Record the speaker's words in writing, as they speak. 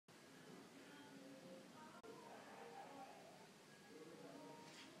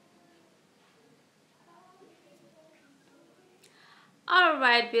All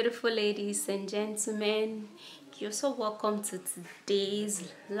right, beautiful ladies and gentlemen, you're so welcome to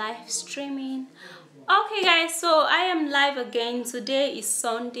today's live streaming. Okay, guys, so I am live again. Today is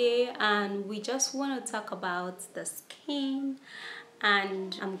Sunday, and we just want to talk about the skin.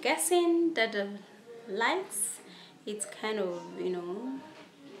 And I'm guessing that the lights, it's kind of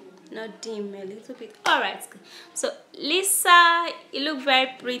not dim a little bit. All right, so Lisa, you look very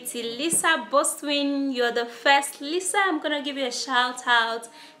pretty. Lisa Bostwin, you're the first. Lisa, I'm gonna give you a shout out.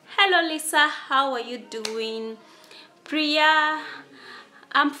 Hello Lisa, how are you doing? Priya,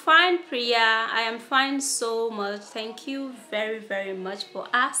 I'm fine. Priya, I am fine so much. Thank you very much for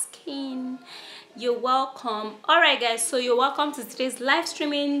asking. You're welcome. All right, guys, so you're welcome to today's live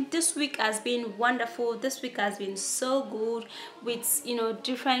streaming. This week has been wonderful. This week has been so good with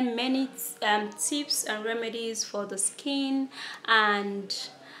different many tips and remedies for the skin, and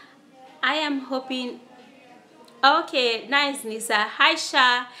I am hoping. Okay, nice, Nisa. Hi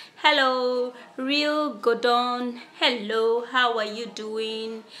Sha, hello. Real Godon, hello, how are you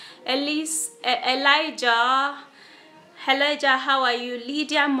doing? Elijah, how are you?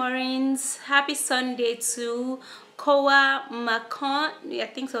 Lydia Morins, happy Sunday to Koa Macon, I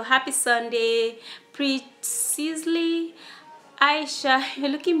think so. Happy Sunday. Precisely, Aisha, you're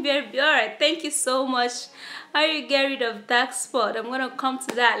looking very alright. Thank you so much. How you get rid of dark spot? I'm gonna come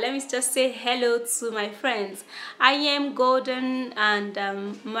to that. Let me just say hello to my friends. I am Golden and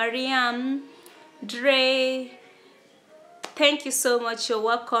Mariam, Dre. Thank you so much. You're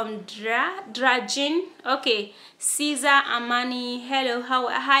welcome, Drajin. Okay, Caesar Amani. Hello,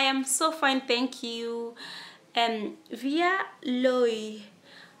 hi, I'm so fine, thank you. Via Loy.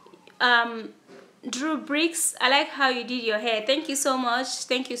 Drew Briggs, I like how you did your hair. Thank you so much.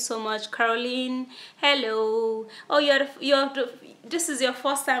 Thank you so much, Caroline. Hello. Oh, this is your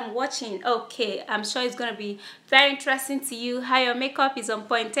first time watching. Okay, I'm sure it's gonna be very interesting to you. How your makeup is on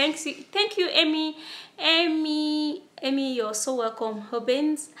point. Thank you, Amy. Amy, you're so welcome.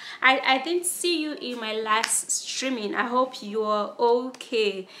 Hobbins, I didn't see you in my last streaming. I hope you're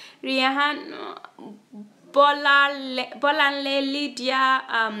okay. Rihan, Bolanle, Lydia,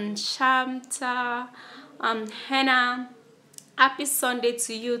 Shamta, Hannah. Happy Sunday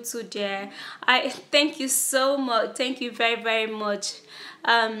to you too, dear. I thank you so much. Thank you very much.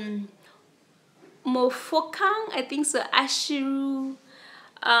 Mofokang, I think so. Ashiru,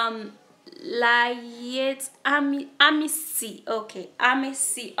 Layet, Amisi. Okay,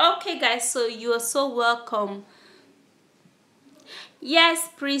 Amisi. Okay, guys, so you are so welcome. Yes,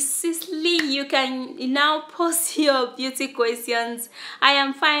 precisely. You can now post your beauty questions. I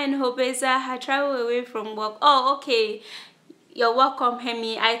am fine, Hobeza. I travel away from work. Oh, okay. You're welcome,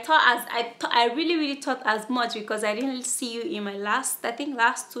 Hemi. I really thought as much because I didn't see you in my last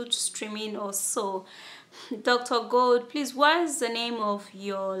two streaming or so. Dr. Gold, please, what is the name of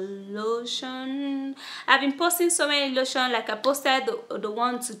your lotion? I've been posting so many lotion, like I posted the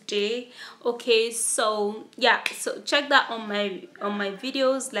one today. Okay, so yeah, so check that on my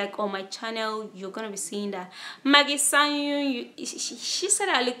videos, like on my channel. You're gonna be seeing that. Maggie Sanyu, she said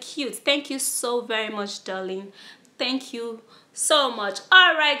I look cute. Thank you so very much, darling. Thank you so much.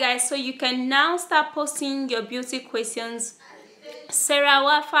 All right, guys, so you can now start posting your beauty questions. Sarah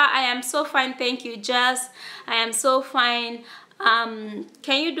Wafa, I am so fine, thank you. Jazz, I am so fine. Can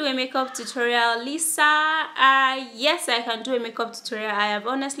you do a makeup tutorial? Lisa, yes, I can do a makeup tutorial. I have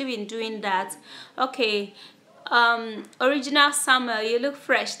honestly been doing that. Okay. Original Summer, you look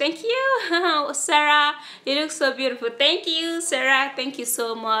fresh. Thank you. Sarah, you look so beautiful. Thank you, Sarah. Thank you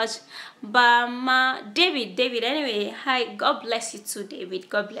so much. Bama, David, anyway, hi, God bless you too, David.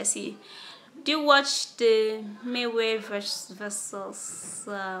 God bless you. Do you watch the Mayweather versus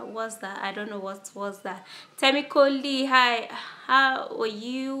what's that? I don't know what was that. Temiko Lee, hi, how are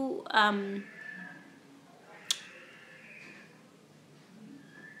you?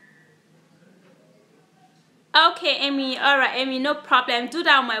 Okay, Amy. All right, Amy, no problem. Do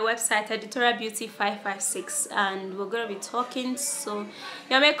that on my website, Editorial Beauty 556, and we're gonna be talking. So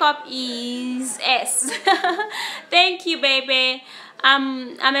your makeup is S. Thank you, baby.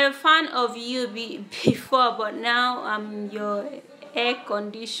 I'm a fan of you before, but now I'm your air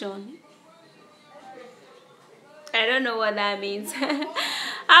condition. I don't know what that means.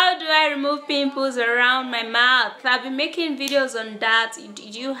 How do I remove pimples around my mouth? I've been making videos on that. Do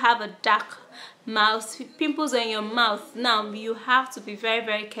you have a dark mouth, pimples on your mouth? Now you have to be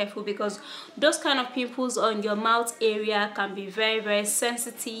very careful because those kind of pimples on your mouth area can be very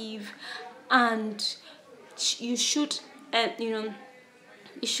sensitive, and you should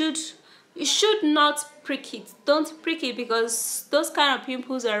you should not prick it. Don't prick it, because those kind of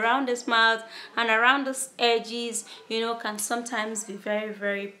pimples around the mouth and around the edges, you know, can sometimes be very,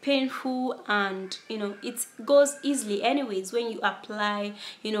 very painful, and you know, it goes easily anyways when you apply,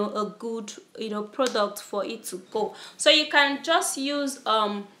 you know, a good, you know, product for it to go. So you can just use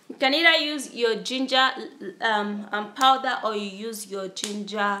you can either use your ginger powder, or you use your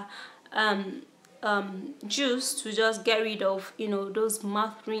ginger juice to just get rid of, you know, those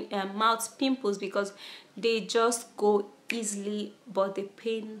mouth pimples, because they just go easily but they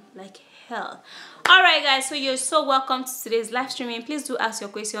pain like hell. All right guys, so you're so welcome to today's live streaming. Please do ask your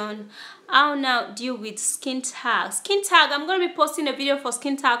question. I'll now deal with skin tag. Skin tag, I'm going to be posting a video for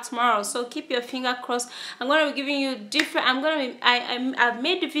skin tag tomorrow, so keep your finger crossed. I'm going to be giving you different, I've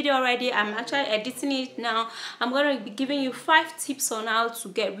made the video already. I'm actually editing it now. I'm going to be giving you 5 tips on how to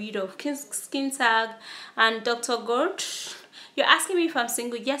get rid of skin tag. And Dr. Gord, you're asking me if I'm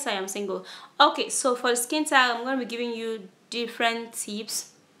single. Yes, I am single. Okay, so for the skin tag, I'm going to be giving you different tips.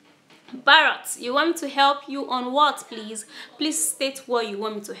 Barrett, you want me to help you on what, please? Please state what you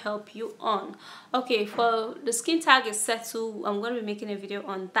want me to help you on. Okay, for the skin tag is settled, I'm going to be making a video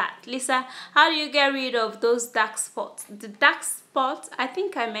on that. Lisa, how do you get rid of those dark spots? The dark spots, I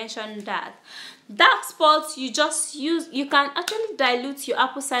think I mentioned that. Dark spots, you can actually dilute your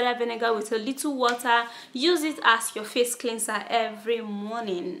apple cider vinegar with a little water. Use it as your face cleanser every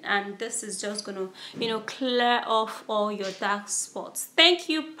morning, and this is just gonna, you know, clear off all your dark spots. Thank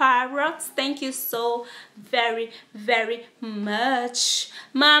you, Parrot. Thank you so very, very much.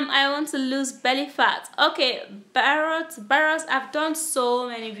 Mom, I want to lose belly fat. Okay, Barrett, I've done so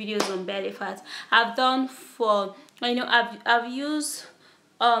many videos on belly fat. I've done for, you know, I've used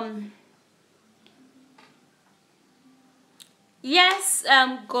yes,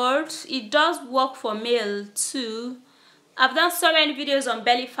 Gord, it does work for male too. I've done so many videos on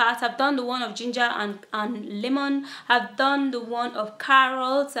belly fat. I've done the one of ginger and lemon. I've done the one of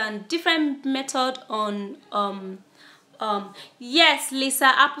carrots, and different method on yes, Lisa,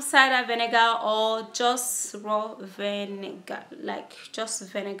 apple cider vinegar or just raw vinegar, like just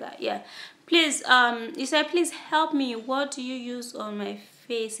vinegar. Yeah, please, you said please help me. What do you use on my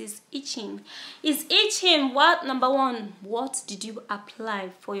face? Is itching. Is itching. What, number one, what did you apply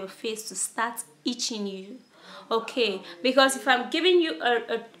for your face to start itching you? Okay, because if I'm giving you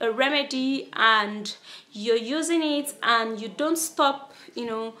a remedy and you're using it and you don't stop, you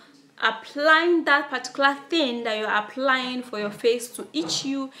know, applying that particular thing that you're applying for your face to itch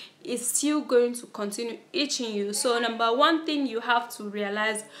you, is still going to continue itching you. So number one thing you have to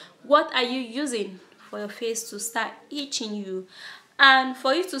realize, what are you using for your face to start itching you? And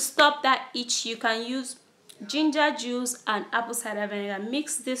for you to stop that itch, you can use ginger juice and apple cider vinegar.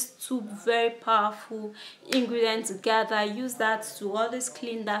 Mix these two very powerful ingredients together. Use that to always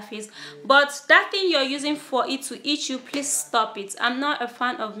clean that face. But that thing you're using for it to itch you, please stop it. I'm not a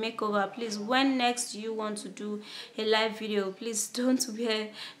fan of makeover. Please, when next you want to do a live video, please don't wear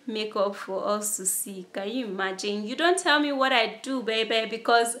makeup for us to see. Can you imagine? You don't tell me what I do, baby,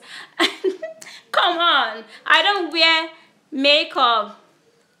 because come on, I don't wear makeup.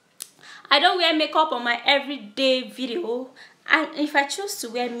 I don't wear makeup on my everyday video, and if I choose to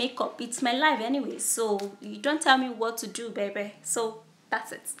wear makeup, it's my life anyway, so you don't tell me what to do, baby. So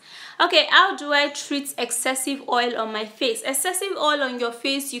that's it. Okay, how do I treat excessive oil on my face? Excessive oil on your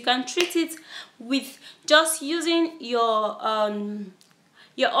face, you can treat it with just using your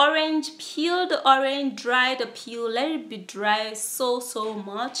orange, peel the orange, dry the peel, let it be dry so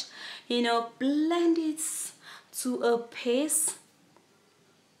much, you know, blend it to a paste.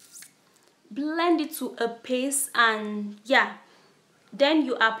 Blend it to a paste, and yeah, then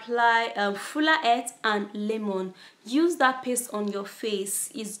you apply fuller earth and lemon. Use that paste on your face.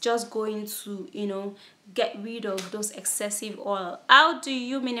 It's just going to, you know, get rid of those excessive oil. How do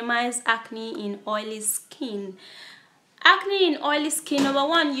you minimize acne in oily skin? Acne in oily skin, number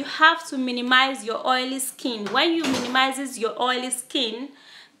one, you have to minimize your oily skin. When you minimize your oily skin,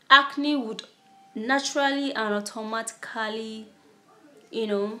 acne would naturally and automatically, you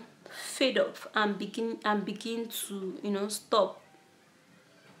know, fade off and begin to, you know, stop.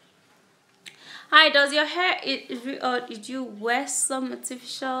 Hi, does your hair did you wear some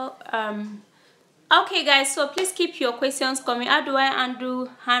artificial okay guys, so please keep your questions coming. How do I undo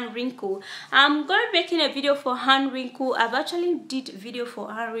hand wrinkle? I'm gonna be making a video for hand wrinkle. I've actually did video for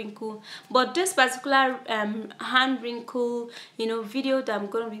hand wrinkle, but this particular hand wrinkle, you know, video that I'm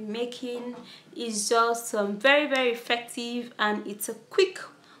gonna be making is just very effective, and it's a quick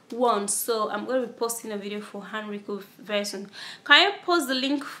one. So I'm going to be posting a video for hand wrinkle very soon. Can you post the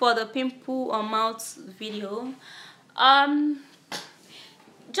link for the pimple on mouth video?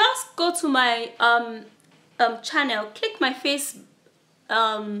 Just go to my channel, click my face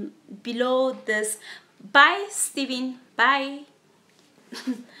below this. Bye Steven, bye.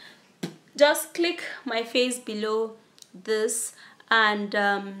 Just click my face below this and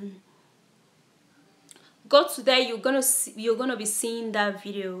go to there. You're gonna be seeing that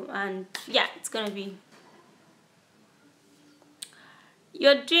video, and yeah, it's gonna be.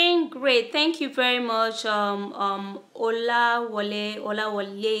 You're doing great. Thank you very much. Ola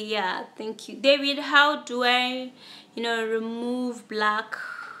Wale, yeah, thank you. David, how do I, remove black?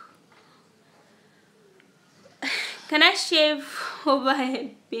 Can I shave over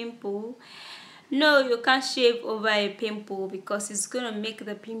a pimple? No, you can't shave over a pimple because it's gonna make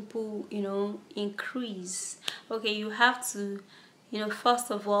the pimple, increase. Okay, you have to,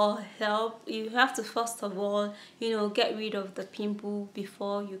 first of all get rid of the pimple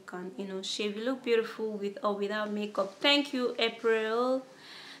before you can, shave. You look beautiful with or without makeup. Thank you, April.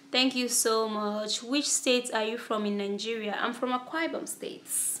 Thank you so much. Which state are you from in Nigeria? I'm from Akwa Ibom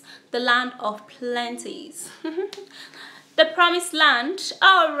states, the land of plenties. The promised land.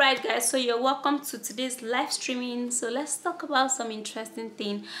 All right, guys, so you're welcome to today's live streaming. So let's talk about some interesting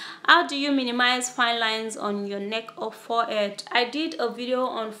thing. How do you minimize fine lines on your neck or forehead? I did a video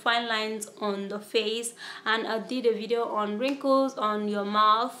on fine lines on the face, and I did a video on wrinkles on your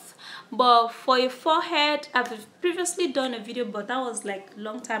mouth. But for your forehead, I've previously done a video, but that was like a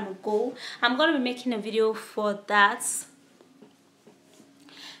long time ago. I'm gonna be making a video for that.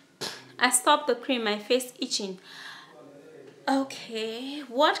 I stopped the cream, my face itching. Okay,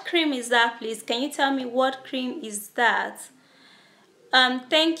 what cream is that, please? Can you tell me what cream is that?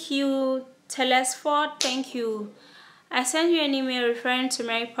 Thank you, Telesford. Thank you. I sent you an email referring to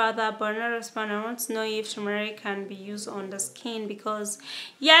turmeric powder, but not respond. I want to know if turmeric can be used on the skin, because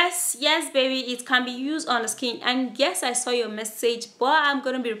yes, baby, it can be used on the skin. And yes, I saw your message, but I'm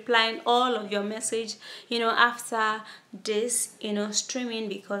gonna be replying all of your message, after this, streaming,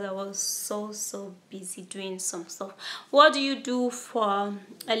 because I was so busy doing some stuff. What do you do for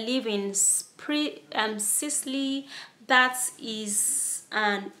a living? Cicely, that is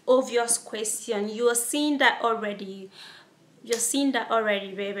an obvious question. You're seeing that already. You're seeing that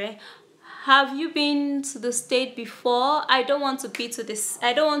already, baby. Have you been to the state before? I don't want to be to this.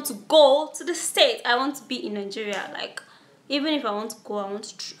 I don't want to go to the state. I want to be in Nigeria. Like, even if I want to go,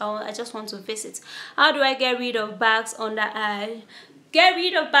 I just want to visit. How do I get rid of bags under eye? Get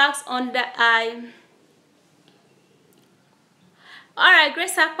rid of bags under eye. Alright,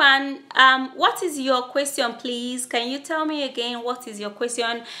 Grace Akpan, what is your question, please? Can you tell me again what is your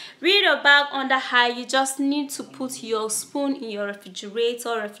question? Read a bag under eye. You just need to put your spoon in your refrigerator,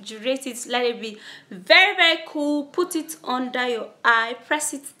 refrigerate it, let it be very cool, put it under your eye,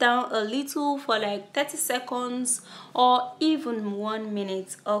 press it down a little for like 30 seconds or even 1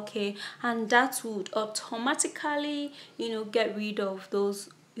 minute, okay? And that would automatically, get rid of those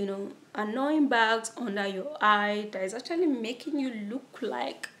annoying bags under your eye that is actually making you look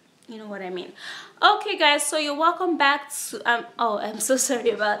like, what I mean. Okay, guys, so you're welcome back to oh, I'm so sorry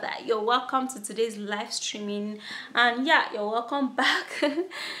about that. You're welcome to today's live streaming, and yeah, you're welcome back.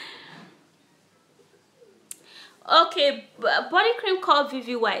 Okay, body cream called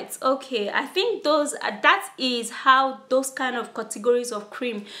Vivi White. Okay, I think that is how those kind of categories of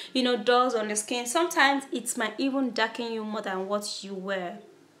cream does on the skin. Sometimes it might even darken you more than what you wear.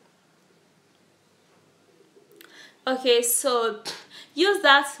 Okay, so use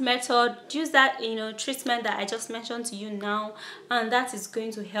that method, use that treatment that I just mentioned to you now, and that is going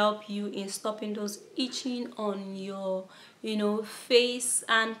to help you in stopping those itching on your face.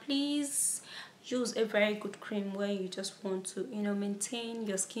 And please use a very good cream when you just want to maintain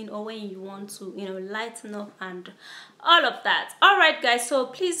your skin, or when you want to lighten up and all of that. All right, guys, so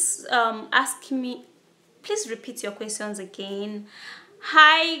please please repeat your questions again.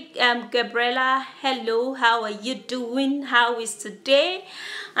 Hi, Gabriela. Hello, how are you doing? How is today?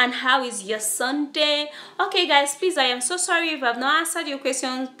 And how is your Sunday? Okay, guys, please, I am so sorry if I've not answered your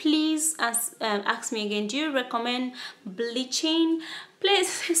questions. Please ask me again. Do you recommend bleaching? Please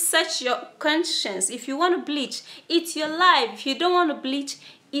search your conscience. If you want to bleach, it's your life. If you don't want to bleach,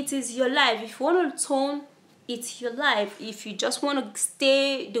 it is your life. If you want to tone, it's your life. If you just want to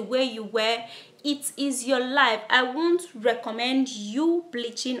stay the way you were, it is your life. I won't recommend you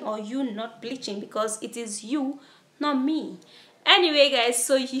bleaching or you not bleaching, because it is you, not me. Anyway, guys,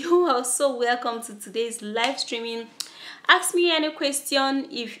 so you are so welcome to today's live streaming. Ask me any question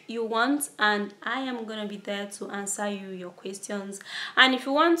if you want, and I am gonna be there to answer your questions. And if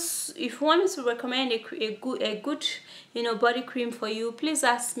you want me to recommend a good body cream for you, please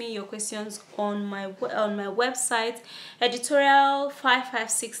ask me your questions on my website,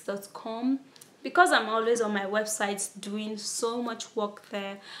 editorial556.com. because I'm always on my website doing so much work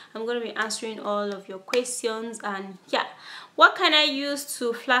there, I'm going to be answering all of your questions. And yeah, what can I use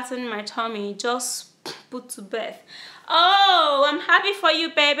to flatten my tummy? Just put to birth. Oh, I'm happy for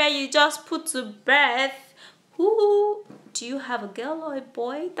you, baby. You just put to birth. Who do you have, a girl or a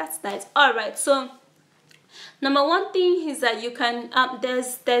boy? That's nice. All right, so number one thing is that you can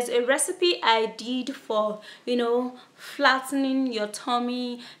there's a recipe I did for, you know, flattening your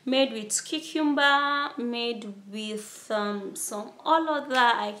tummy, made with cucumber, made with some all other,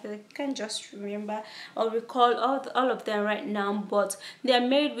 I can't just remember or recall all of them right now, but they're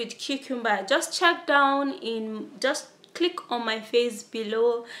made with cucumber. Just check down in, just click on my face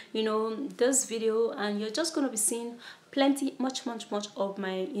below, you know, this video, and you're just going to be seeing plenty, much of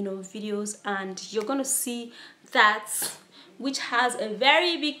my, you know, videos, and you're going to see that which has a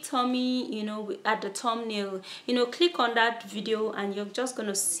very big tummy, you know, at the thumbnail. You know, click on that video and you're just going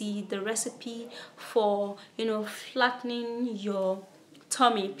to see the recipe for, you know, flattening your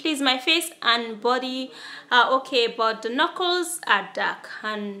tummy. Please, my face and body are okay, but the knuckles are dark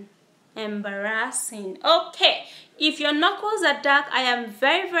and embarrassing. Okay, if your knuckles are dark, I am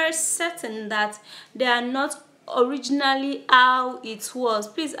very certain that they are not originally how it was.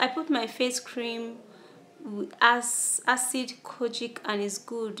 Please, I put my face cream with acid kojic and it's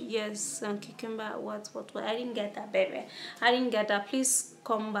good. Yes, and cucumber. What I didn't get that, baby. I didn't get that. Please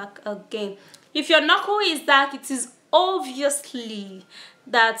come back again. If your knuckle is dark, it is obviously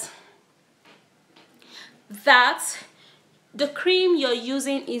that the cream you're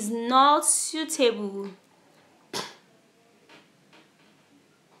using is not suitable.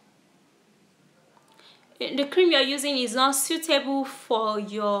 The cream you're using is not suitable for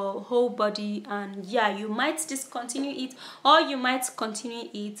your whole body, and yeah, you might discontinue it or you might continue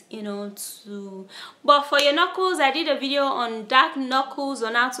it, you know, too. But for your knuckles, I did a video on dark knuckles,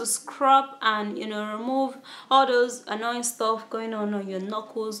 on how to scrub and, you know, remove all those annoying stuff going on your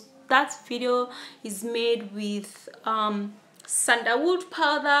knuckles. That video is made with sandalwood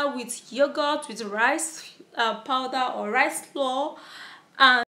powder, with yogurt, with rice powder or rice flour,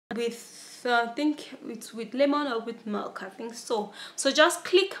 and with I think it's with lemon or with milk, I think so. So just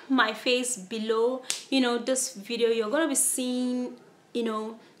click my face below, you know, this video. You're gonna be seeing, you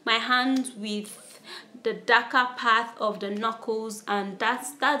know, my hand with the darker part of the knuckles, and that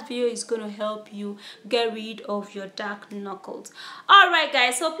video is going to help you get rid of your dark knuckles. All right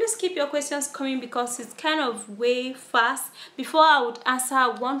guys, so please keep your questions coming because it's kind of way fast. Before I would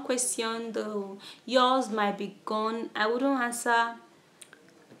answer one question, though yours might be gone, I wouldn't answer.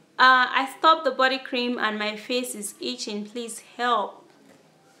 I stopped the body cream and my face is itching, please help.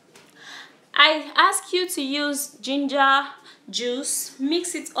 I ask you to use ginger juice,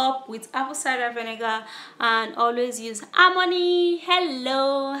 mix it up with apple cider vinegar, and always use Harmony.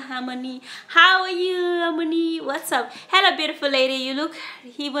 Hello Harmony, how are you Harmony? What's up? Hello beautiful lady, you look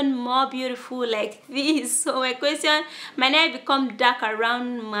even more beautiful like this. So my question, my nail become dark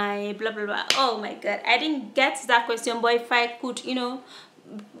around my blah blah blah. Oh my god, I didn't get that question, but if I could, you know,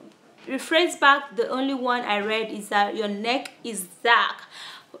 rephrase back, the only one I read is that your neck is dark.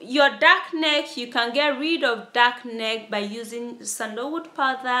 Your dark neck, you can get rid of dark neck by using sandalwood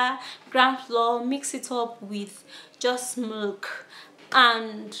powder, ground flour, mix it up with just milk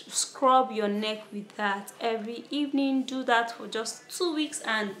and scrub your neck with that every evening. Do that for just 2 weeks,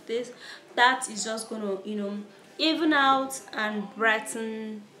 and that is just gonna, you know, even out and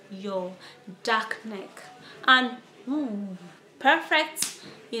brighten your dark neck. And perfect,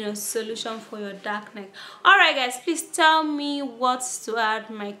 you know, solution for your dark neck. All right guys, please tell me what to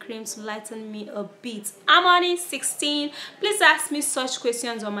add my cream to lighten me a bit. Harmony16, please ask me such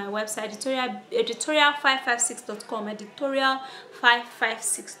questions on my website, editorial556.com,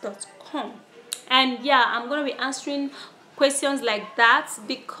 editorial556.com. and yeah, I'm gonna be answering questions like that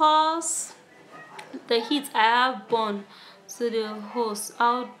because the heat I have burn. So the host,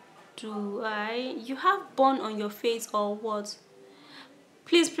 how do you have burn on your face or what?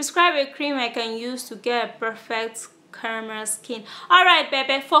 Please prescribe a cream I can use to get a perfect caramel skin. All right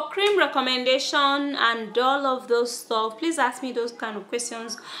baby, for cream recommendation and all of those stuff, please ask me those kind of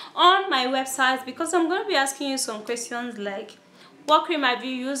questions on my website, because I'm going to be asking you some questions like what cream have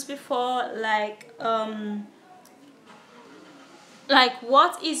you used before, like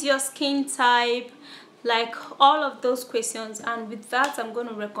what is your skin type, like all of those questions. And with that, I'm going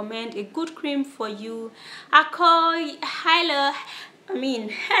to recommend a good cream for you. Hello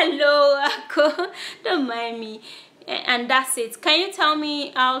Akko, don't mind me. And that's it. Can you tell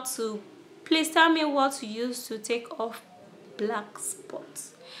me how to, please tell me what to use to take off black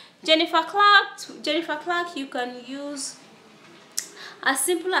spots? Jennifer Clark, you can use as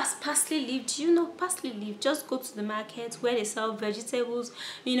simple as parsley leaf. Do you know parsley leaf? Just go to the market where they sell vegetables,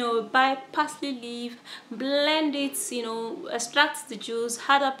 you know, buy parsley leaf, blend it, you know, extract the juice,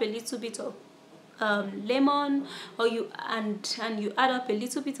 add up a little bit of lemon, or you add up a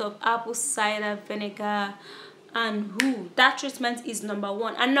little bit of apple cider vinegar, and that treatment is number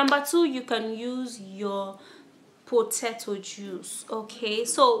one. And number two, you can use your potato juice. Okay,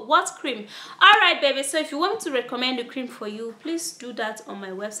 so what cream? All right, baby, so if you want me to recommend a cream for you, please do that on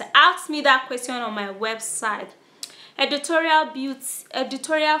my website. Ask me that question on my website, editorial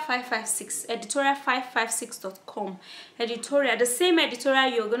 556, editorial556.com. editorial, the same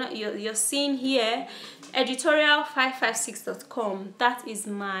editorial you're seeing here, editorial556.com. that is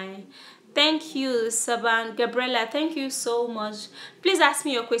my. Thank you, Saban. Gabriela, thank you so much. Please ask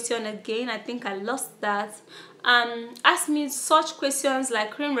me your question again. I think I lost that. Ask me such questions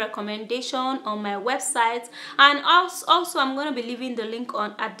like cream recommendation on my website, and also I'm going to be leaving the link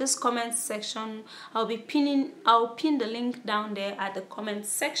at this comment section. I'll pin the link down there at the comment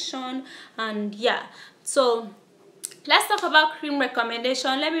section. And yeah, so let's talk about cream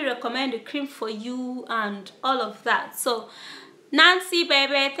recommendation. Let me recommend a cream for you and all of that. So Nancy,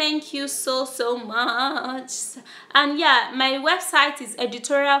 baby, thank you so much. And yeah, my website is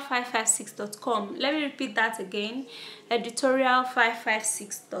editorial556.com. Let me repeat that again,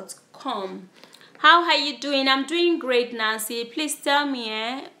 editorial556.com. How are you doing? I'm doing great, Nancy. Please tell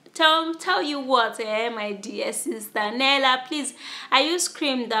me, tell you what, my dear sister Nella, please, I use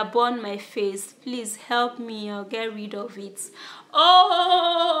cream that burn my face. Please help me or get rid of it.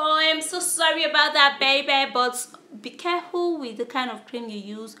 Oh, I'm so sorry about that, baby, but be careful with the kind of cream you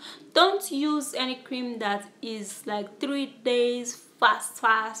use. Don't use any cream that is like 3 days fast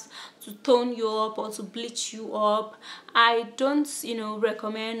to tone you up or to bleach you up. I don't,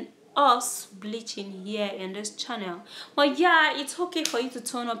 recommend us bleaching here in this channel. But yeah, it's okay for you to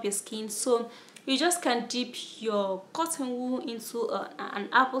tone up your skin, so you just can dip your cotton wool into an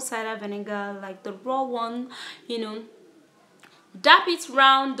apple cider vinegar, like the raw one, dap it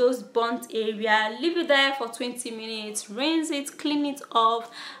round those burnt area, leave it there for 20 minutes, rinse it, clean it off,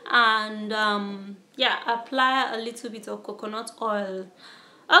 and yeah, apply a little bit of coconut oil.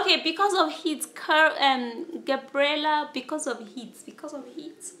 Okay, because of heat, Gabriela, because of heat,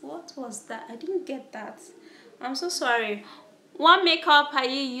 what was that? I didn't get that. I'm so sorry. What makeup are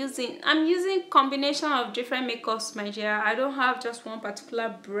you using? I'm using combination of different makeups, my dear. I don't have just one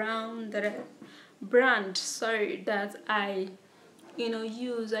particular brand that I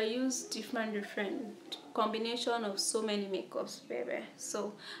use. I use different combination of so many makeups, baby.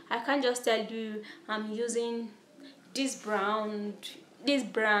 So I can't just tell you I'm using this brand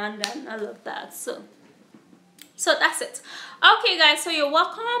and all of that. So that's it. Okay, guys, so you're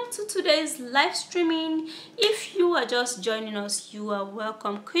welcome to today's live streaming. If you are just joining us, you are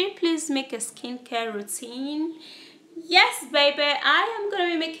welcome. Could you please make a skincare routine? Yes, baby, I am gonna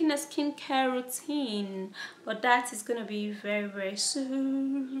be making a skincare routine, but that is gonna be very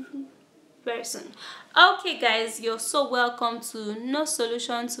soon. Okay, guys, you're so welcome to No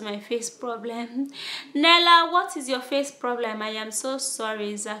Solution to My Face Problem. Nella, what is your face problem? I am so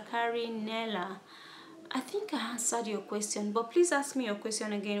sorry, Zachary. Nella, I think I answered your question, but please ask me your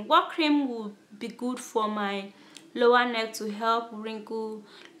question again. What cream would be good for my lower neck to help wrinkle,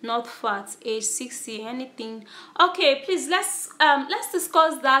 not fat, age 60, anything? Okay, please, let's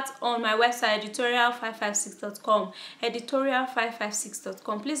discuss that on my website, editorial556.com.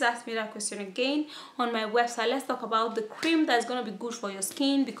 editorial556.com. Please ask me that question again on my website. Let's talk about the cream that's going to be good for your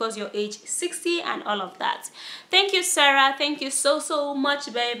skin because you're age 60 and all of that. Thank you, Sarah. Thank you so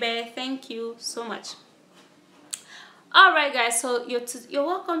much, baby. Thank you so much. All right, guys, so you're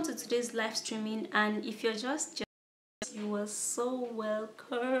welcome to today's live streaming, and if you're just you are so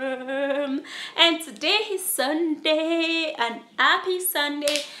welcome. And today is Sunday, and happy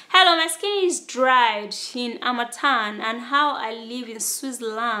Sunday. Hello, my skin is dried in Amatan, and how I live in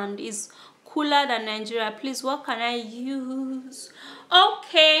Switzerland is cooler than Nigeria. Please, what can I use?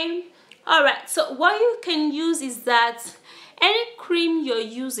 Okay, all right, so what you can use is that any cream you're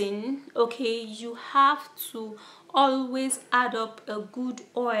using, okay, you have to always add up a good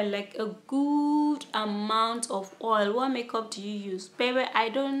oil, like a good amount of oil. What makeup do you use, baby? I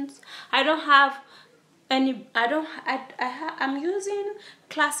don't have any. I'm using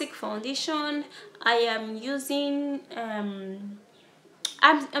classic foundation. I am using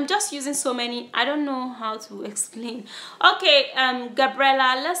I'm just using so many. I don't know how to explain. Okay,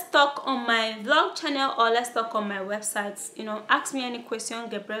 Gabriela, let's talk on my vlog channel or let's talk on my website. Ask me any question,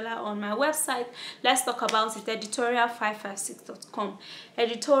 Gabriela, on my website. Let's talk about it. Editorial556.com.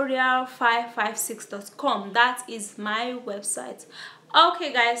 Editorial556.com. That is my website.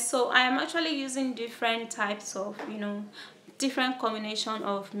 Okay guys, so I am actually using different types of, different combination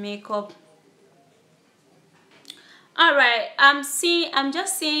of makeup. All right, I'm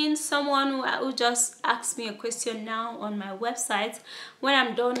just seeing someone who just asked me a question now on my website. When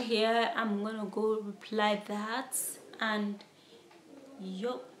I'm done here, I'm gonna go reply that. And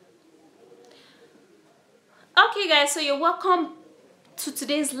yo, okay guys, so you're welcome to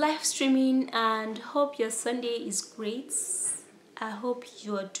today's live streaming, and hope your Sunday is great. I hope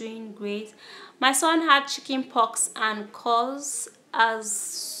you are doing great. My son had chicken pox and cause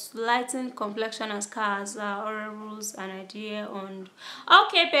as lighting complexion as cars rules an idea on.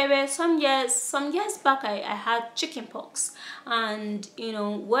 Okay baby, some years back I had chicken pox, and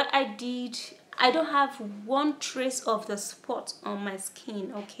what I did, I don't have one trace of the spot on my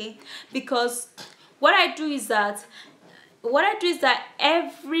skin, okay? Because what I do is that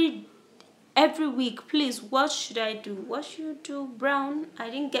every week, please, what should I do? What should you do, Brown? I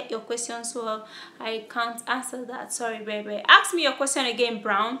didn't get your question, so I can't answer that. Sorry baby, ask me your question again,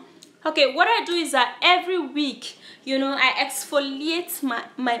 Brown. Okay, what I do is that every week, I exfoliate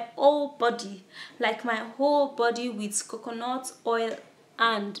my whole body, like my whole body, with coconut oil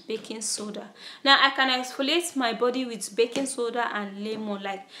and baking soda. Now I can exfoliate my body with baking soda and lemon,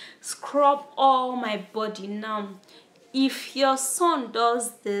 like scrub all my body. Now if your son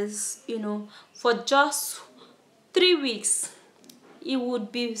does this, for just 3 weeks, he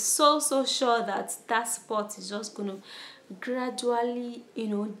would be so sure that that spot is just gonna gradually,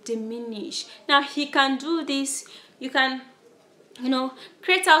 diminish. Now he can do this. You can,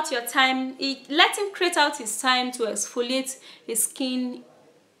 create out your time. Let him create out his time to exfoliate his skin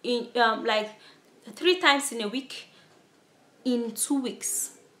in like 3 times in a week in 2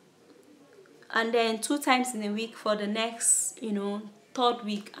 weeks, and then 2 times in a week for the next, 3rd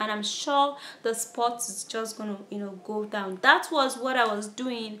week, and I'm sure the spot is just gonna, go down. That was what I was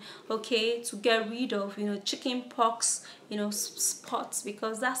doing, okay, to get rid of, chicken pox, spots,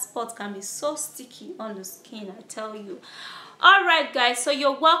 because that spot can be so sticky on the skin, I tell you. All right guys, so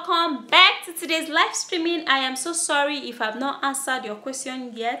you're welcome back to today's live streaming. I am so sorry if I've not answered your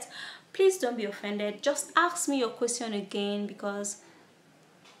question yet. Please don't be offended, just ask me your question again, because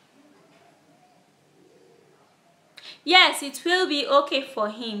yes, it will be okay for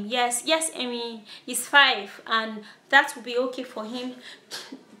him. Yes, Amy, he's 5, and that will be okay for him.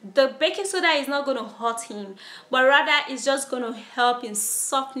 The baking soda is not going to hurt him, but rather it's just going to help in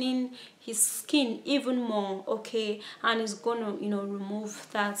softening his skin even more, okay? And it's going to, remove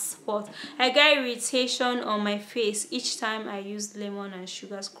that spot. I get irritation on my face each time I use lemon and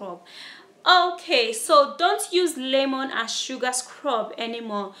sugar scrub. Okay, so don't use lemon and sugar scrub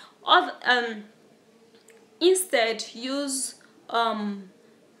anymore. Instead, use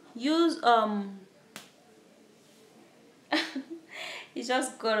it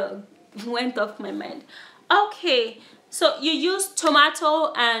just went off my mind. Okay, so you use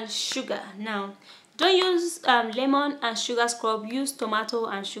tomato and sugar. Now don't use lemon and sugar scrub, use tomato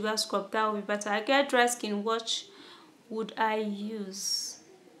and sugar scrub. That will be better. I get dry skin. What would I use?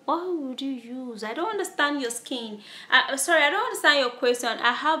 What would you use? I don't understand your skin. Sorry, I don't understand your question.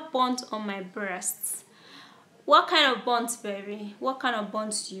 I have burnt on my breasts. What kind of burns, baby? What kind of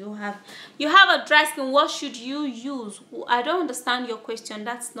burns do you have? You have a dry skin. What should you use? I don't understand your question.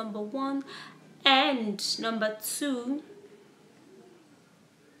 That's number 1. And number 2,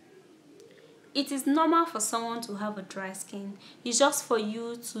 it is normal for someone to have a dry skin. It's just for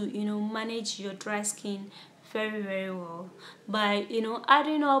you to, manage your dry skin very, very well by,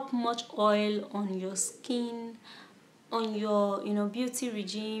 adding up much oil on your skin, on your, beauty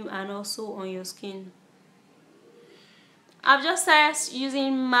regime, and also on your skin. I've just started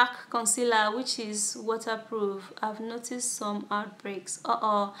using MAC concealer, which is waterproof. I've noticed some outbreaks.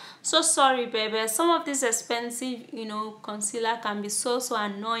 So sorry baby. Some of this expensive, concealer can be so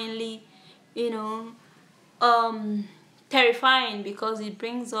annoyingly, terrifying, because it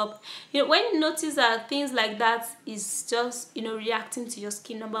brings up, when you notice that things like that is just, reacting to your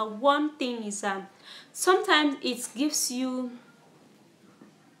skin. Number 1 thing is sometimes it gives you,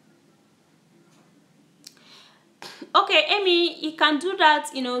 okay, Amy, you can do that,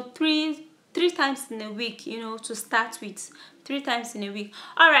 three times in a week, to start with. 3 times in a week.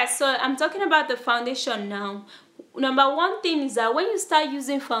 All right, so I'm talking about the foundation now. Number 1 thing is that when you start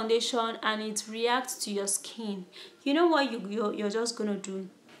using foundation and it reacts to your skin, you know what you're just gonna do?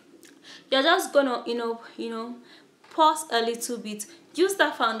 You're just gonna, pause a little bit, use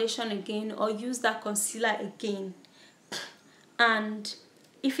that foundation again, or use that concealer again, and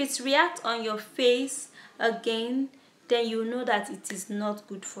if it reacts on your face again, then you know that it is not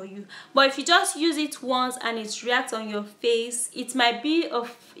good for you. But if you just use it once and it reacts on your face, it might be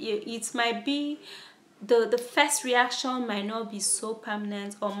the first reaction might not be so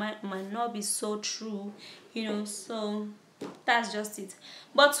permanent, or might not be so true, you know. So that's just it.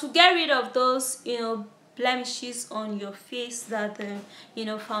 But to get rid of those, you know, blemishes on your face that the, you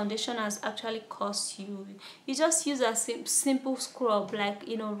know, foundation has actually caused you, you just use a simple scrub, like,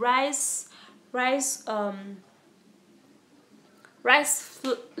 you know, rice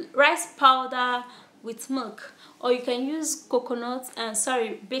powder with milk, or you can use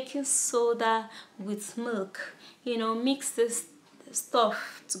baking soda with milk, you know. Mix this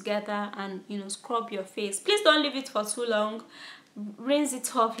stuff together and, you know, scrub your face. Please don't leave it for too long. Rinse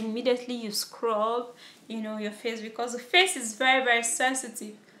it off immediately you scrub, you know, your face, because the face is very, very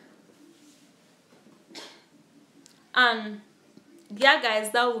sensitive. And yeah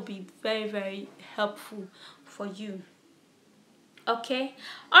guys, that will be very, very helpful for you. Okay,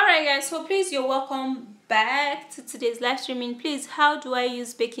 all right guys, so please, you're welcome back to today's live streaming. Please, how do I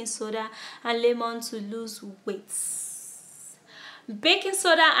use baking soda and lemon to lose weight? Baking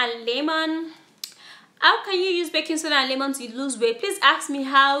soda and lemon, how can you use baking soda and lemon to lose weight? Please ask me,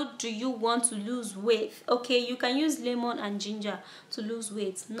 how do you want to lose weight? Okay, you can use lemon and ginger to lose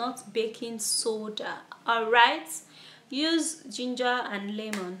weight, not baking soda. All right, use ginger and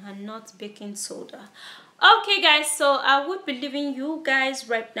lemon and not baking soda. Okay guys, so I would be leaving you guys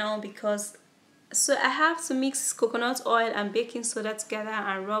right now, because so I have to mix coconut oil and baking soda together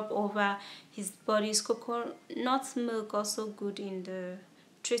and rub over his body. Is coconut milk also good in the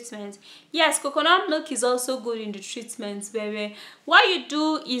treatment? Yes, coconut milk is also good in the treatment, baby. What you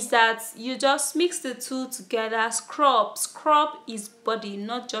do is that you just mix the two together. Scrub his body,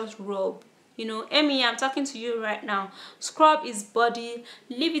 not just rub. You know, Emmy, I'm talking to you right now. Scrub his body,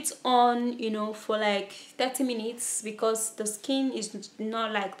 leave it on, you know, for like 30 minutes, because the skin is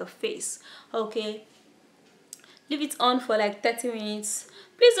not like the face. Okay, leave it on for like 30 minutes.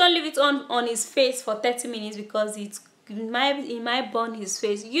 Please don't leave it on his face for 30 minutes, because it might burn his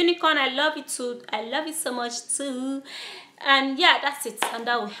face. Unicorn, I love it too. I love it so much too. And yeah, that's it, and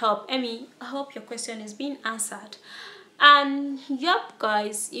that will help. Emmy, I hope your question is being answered. And yep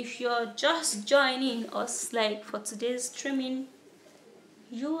guys, if you're just joining us like for today's streaming,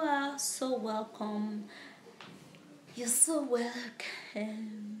 you are so welcome. You're so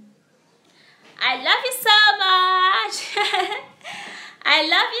welcome. I love you so much. I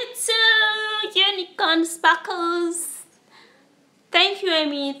love you too, Unicorn Sparkles. Thank you,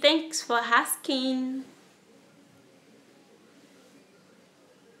 Amy. Thanks for asking.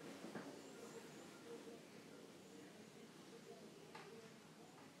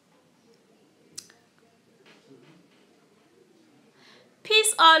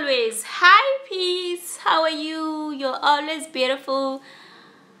 Peace always. Hi Peace, how are you? You're always beautiful.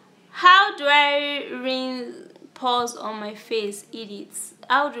 How do I rinse pores on my face? Idiots.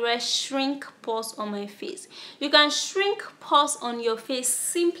 How do I shrink pores on my face? You can shrink pores on your face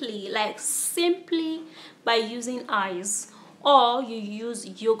simply by using ice, or you use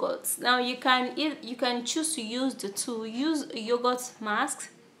yogurt. Now you can choose to use the two. Use yogurt masks,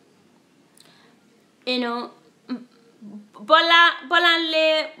 you know.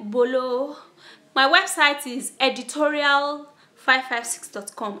 Bolanle Bolo. My website is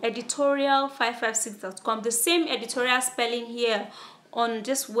editorial556.com. editorial556.com. The same editorial spelling here on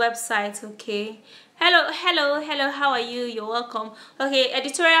this website. Okay, hello, how are you? You're welcome. Okay,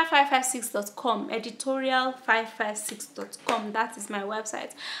 editorial556.com. editorial556.com. that is my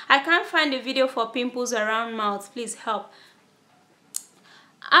website. I can't find a video for pimples around mouth. Please help.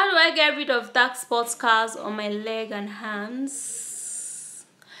 How do I get rid of dark spot scars on my leg and hands?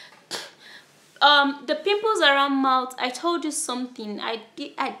 The pimples around mouth, I told you something. I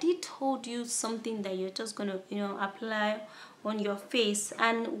did told you something that you're just gonna, you know, apply on your face.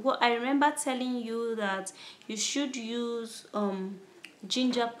 And what I remember telling you that you should use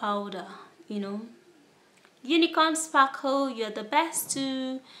ginger powder, you know. Unicorn Sparkle, you're the best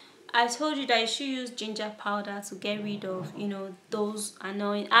too. I told you that you should use ginger powder to get rid of, you know, those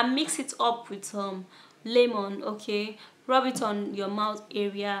annoying, and mix it up with lemon. Okay, rub it on your mouth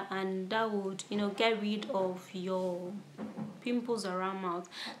area, and that would, you know, get rid of your pimples around mouth.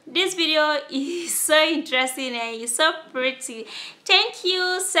 This video is so interesting and you're so pretty. Thank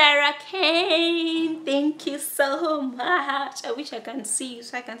you, Sarah Kane. Thank you so much. I wish I can see you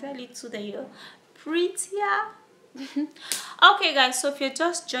so I can tell you too that you're prettier. Okay guys, so if you're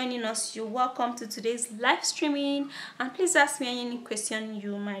just joining us, you're welcome to today's live streaming, and please ask me any question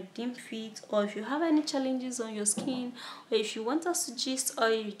you might deem fit, or if you have any challenges on your skin, or if you want us to gist, or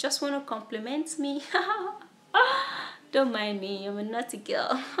you just want to compliment me. Don't mind me, I'm a naughty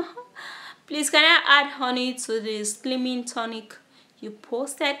girl. Please, can I add honey to the slimming tonic you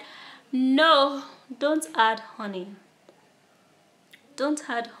posted? No, don't add honey. Don't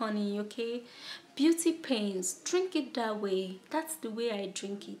add honey, okay? Beauty pains, drink it that way. That's the way I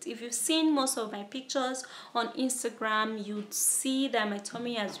drink it. If you've seen most of my pictures on Instagram, you'd see that my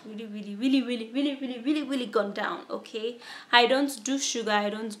tummy has really gone down, okay? I don't do sugar, I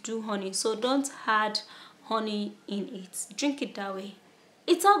don't do honey, so don't add honey in it. Drink it that way.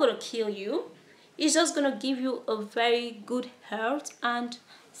 It's not gonna kill you. It's just gonna give you a very good health and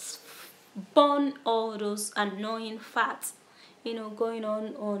burn all those annoying fats, you know, going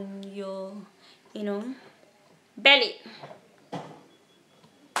on your, you know, belly.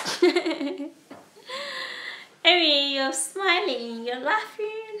 I mean, you're smiling, you're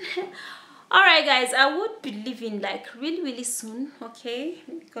laughing. Alright guys, I would be leaving like really soon, okay,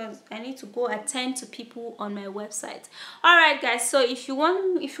 because I need to go attend to people on my website. Alright guys, so if you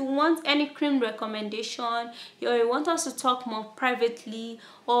want any cream recommendation, or you want us to talk more privately,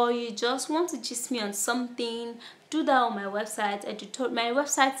 or you just want to gist me on something, do that on my website. My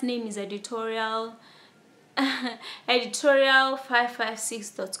website's name is editorial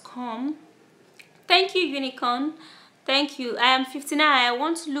editorial556.com. Thank you, Unicorn. Thank you. I am 59. I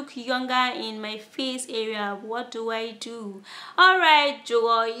want to look younger in my face area. What do I do? Alright,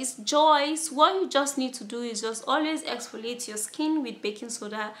 Joyce, what you just need to do is just always exfoliate your skin with baking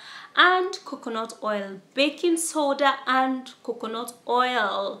soda and coconut oil. Baking soda and coconut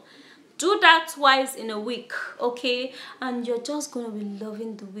oil. Do that twice in a week, okay? And you're just gonna be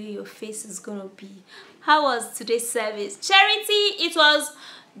loving the way your face is gonna be. How was today's service? Charity, it was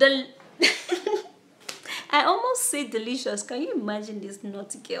the I almost said delicious. Can you imagine this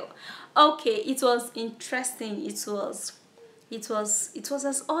naughty girl? Okay, it was interesting. It was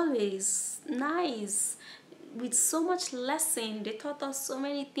as always nice, with so much lesson. They taught us so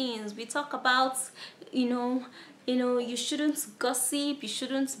many things. We talk about, you know, you shouldn't gossip, you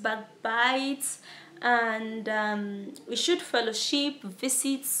shouldn't backbite, and we should fellowship,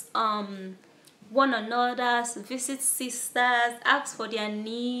 visit one another, visit sisters, ask for their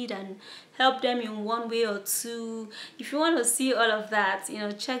need and help them in one way or two. If you want to see all of that, you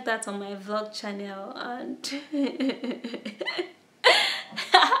know, check that on my vlog channel, and check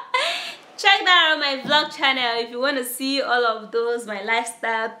that on my vlog channel if you want to see all of those, my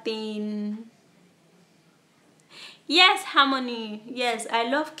lifestyle thing. Yes, Harmony. Yes, I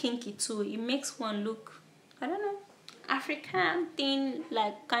love kinky too. It makes one look, I don't know, African thing,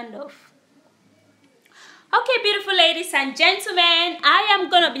 like kind of. Okay, beautiful ladies and gentlemen, I am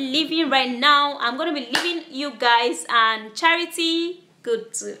gonna be leaving right now. I'm gonna be leaving you guys, and Charity,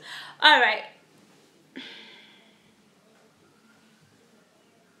 good too. All right.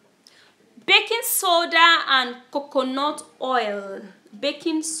 Baking soda and coconut oil.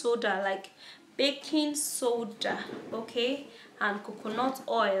 Baking soda, like baking soda, okay, and coconut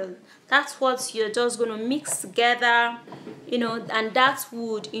oil. That's what you're just gonna mix together, you know, and that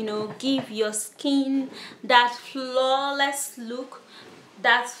would, you know, give your skin that flawless look,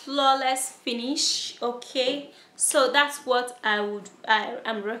 that flawless finish, okay? So that's what I'm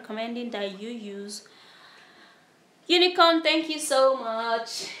recommending that you use. Unicorn, thank you so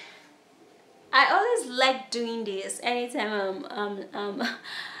much. I always like doing this anytime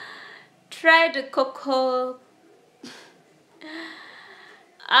try the cocoa.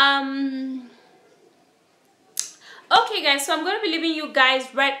 Okay guys, so I'm going to be leaving you guys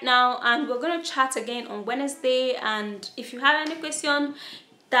right now, and we're going to chat again on Wednesday. And if you have any question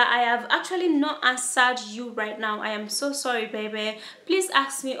that I have actually not answered you right now, I am so sorry, baby. Please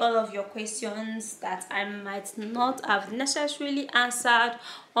ask me all of your questions that I might not have necessarily answered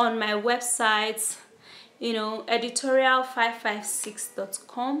on my website, you know,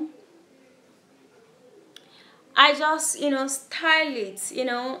 editorial556.com. I just, you know, style it, you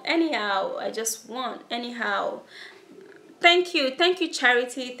know, anyhow. I just want anyhow. Thank you,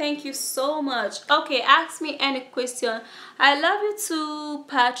 Charity, thank you so much. Okay, ask me any question. I love you too,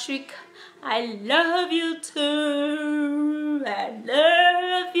 Patrick. I love you too. I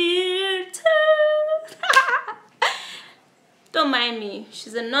love you too. Don't mind me,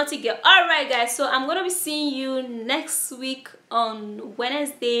 she's a naughty girl. Alright guys, so I'm gonna be seeing you next week on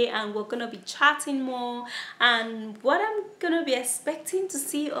Wednesday, and we're gonna be chatting more. And what I'm gonna be expecting to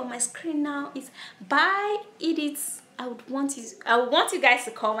see on my screen now is by Edith. I would want you guys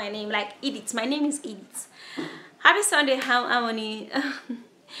to call my name like Edith. My name is Edith. Happy Sunday, Harmony.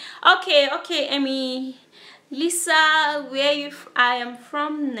 Okay, Emmy. Lisa, where you? I am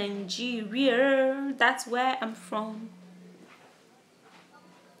from Nigeria. That's where I'm from.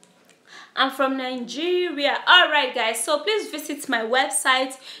 I'm from Nigeria. Alright guys, so please visit my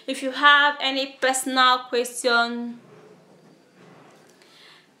website if you have any personal question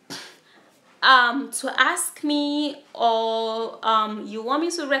to ask me, or you want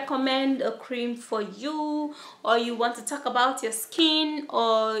me to recommend a cream for you, or you want to talk about your skin,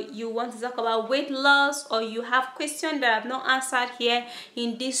 or you want to talk about weight loss, or you have questions that I've not answered here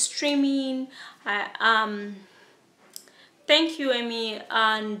in this streaming. Thank you, Amy,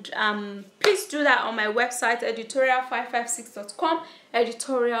 and please do that on my website, editorial556.com,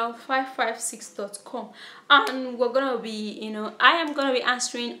 editorial556.com, and we're gonna be, I am gonna be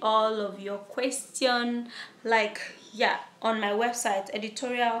answering all of your questions, like, yeah, on my website,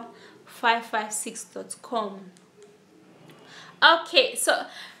 editorial556.com. Okay, so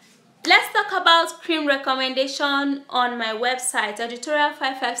let's talk about cream recommendation on my website,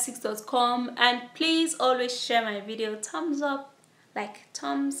 editorial556.com, and please always share my video. Thumbs up, like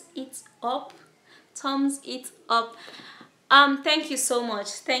thumbs it up. Thank you so much.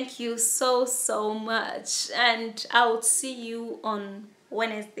 Thank you so much, and I will see you on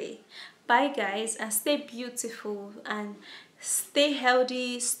Wednesday. Bye guys, and stay beautiful, and stay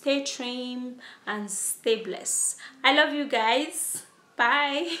healthy, stay trim, and stay blessed. I love you guys.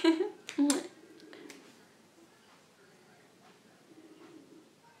 Bye.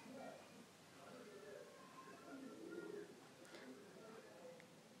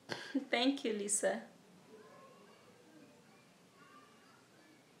 Thank you, Lisa.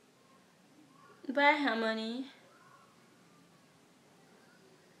 Bye, Harmony.